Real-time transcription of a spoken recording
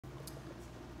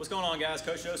What's going on, guys?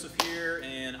 Coach Joseph here,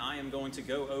 and I am going to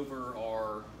go over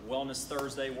our Wellness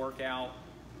Thursday workout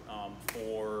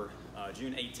for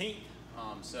June 18th.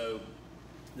 So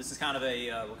this is kind of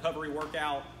a recovery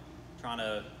workout, trying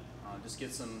to just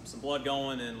get some blood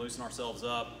going and loosen ourselves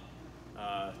up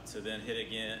to then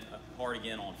hit hard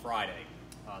again on Friday.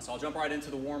 So I'll jump right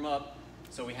into the warm-up.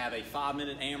 So we have a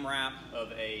 5-minute AMRAP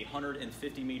of a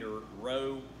 150-meter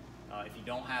row. If you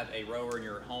don't have a rower and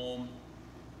you're at home,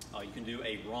 you can do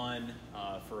a run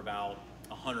for about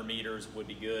 100 meters would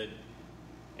be good.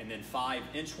 And then 5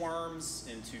 inchworms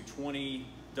into 20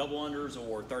 double unders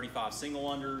or 35 single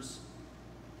unders.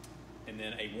 And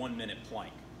then a 1-minute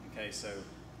plank. Okay, so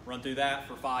run through that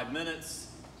for 5 minutes.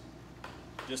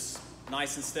 Just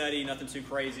nice and steady, nothing too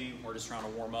crazy. We're just trying to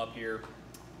warm up here.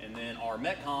 And then our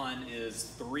Metcon is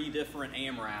 3 different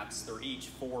AMRAPs. They're each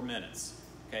 4 minutes.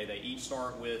 Okay, they each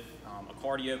start with a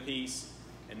cardio piece.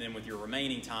 And then with your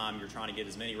remaining time, you're trying to get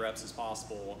as many reps as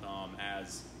possible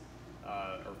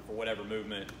or for whatever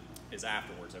movement is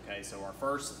afterwards, okay? So our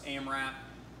first AMRAP,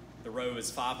 the row is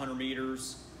 500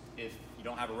 meters. If you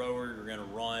don't have a rower, you're gonna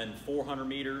run 400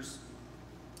 meters.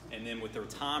 And then with their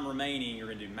time remaining, you're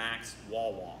gonna do max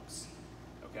wall walks,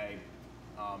 okay?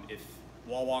 If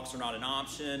wall walks are not an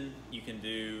option, you can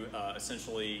do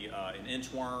essentially an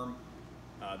inchworm.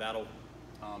 That'll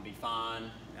be fine,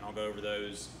 and I'll go over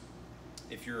those.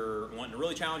 If you're wanting to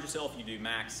really challenge yourself, you do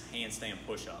max handstand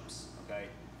push-ups, okay?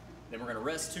 Then we're gonna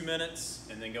rest 2 minutes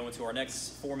and then go into our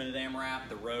next 4-minute AMRAP.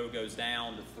 The row goes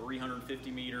down to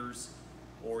 350 meters,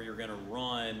 or you're gonna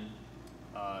run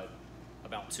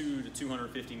about 2 to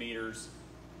 250 meters.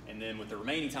 And then with the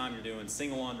remaining time, you're doing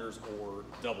single unders or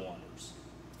double unders,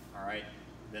 all right?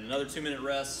 Then another 2-minute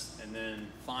rest, and then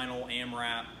final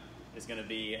AMRAP is gonna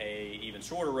be a even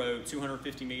shorter row,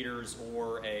 250 meters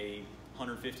or a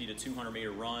 150 to 200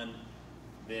 meter run,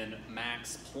 then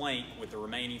max plank with the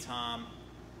remaining time.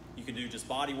 You can do just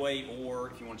body weight,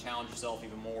 or if you want to challenge yourself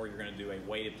even more, you're going to do a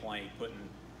weighted plank, putting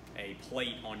a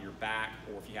plate on your back,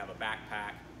 or if you have a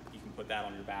backpack, you can put that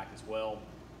on your back as well.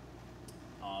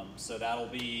 So that'll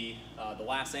be the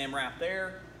last AMRAP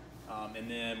there, and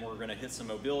then we're going to hit some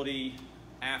mobility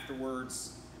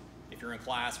afterwards. If you're in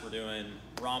class, we're doing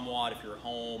WOD. If you're at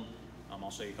home,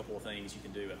 I'll show you a couple of things you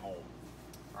can do at home.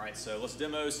 All right, so let's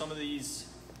demo some of these.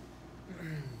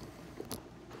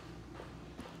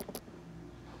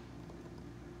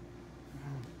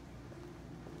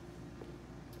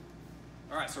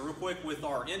 All right, so real quick with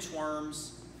our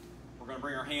inchworms, we're gonna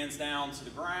bring our hands down to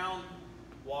the ground,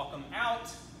 walk them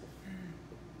out,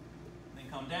 then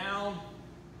come down,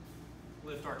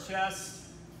 lift our chest,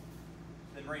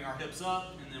 then bring our hips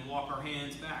up, and then walk our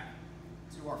hands back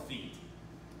to our feet,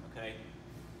 okay?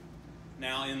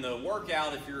 Now in the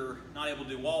workout, if you're not able to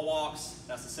do wall walks,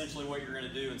 that's essentially what you're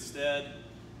gonna do instead.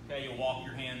 Okay, you'll walk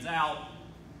your hands out,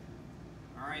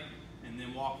 all right? And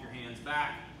then walk your hands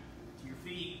back to your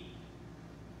feet.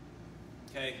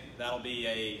 Okay, that'll be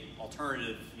a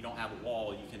alternative. If you don't have a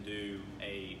wall, you can do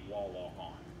a wall walk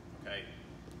on, okay?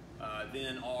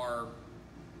 Then our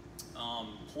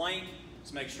plank,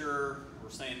 just make sure we're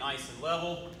staying nice and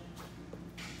level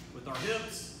with our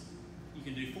hips. You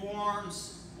can do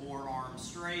forearms or arms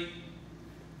straight.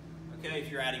 Okay,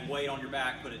 if you're adding weight on your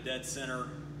back, put it dead center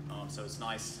so it's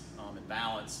nice and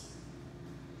balanced.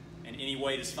 And any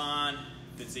weight is fine.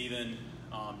 If it's even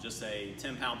just a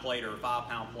 10-pound plate or a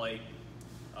 5-pound plate,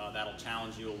 that'll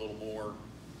challenge you a little more.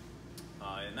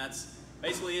 And that's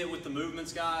basically it with the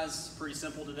movements, guys. Pretty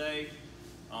simple today.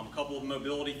 A couple of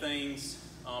mobility things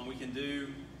we can do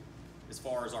as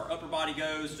far as our upper body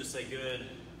goes. Just a good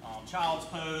child's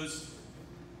pose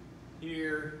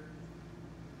here,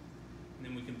 and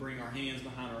then we can bring our hands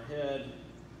behind our head,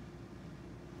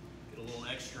 get a little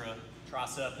extra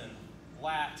tricep and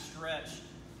lat stretch.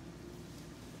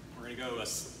 We're going to go a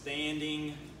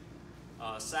standing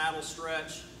saddle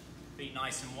stretch, feet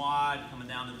nice and wide, coming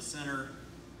down to the center,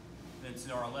 then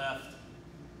to our left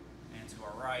and to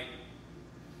our right.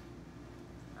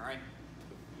 All right,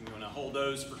 you're going to hold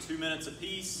those for 2 minutes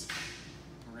apiece.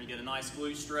 We're going to get a nice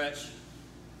glute stretch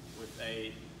with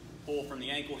a pull from the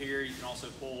ankle here. You can also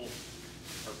pull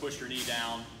or push your knee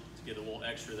down to get a little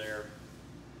extra there.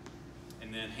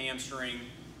 And then hamstring,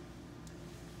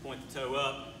 point the toe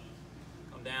up,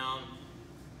 come down,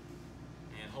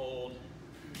 and hold.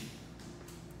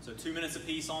 So 2 minutes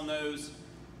apiece on those.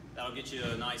 That'll get you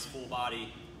a nice full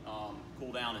body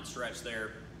cool down and stretch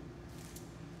there.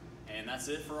 And that's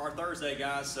it for our Thursday,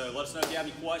 guys. So let us know if you have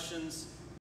any questions.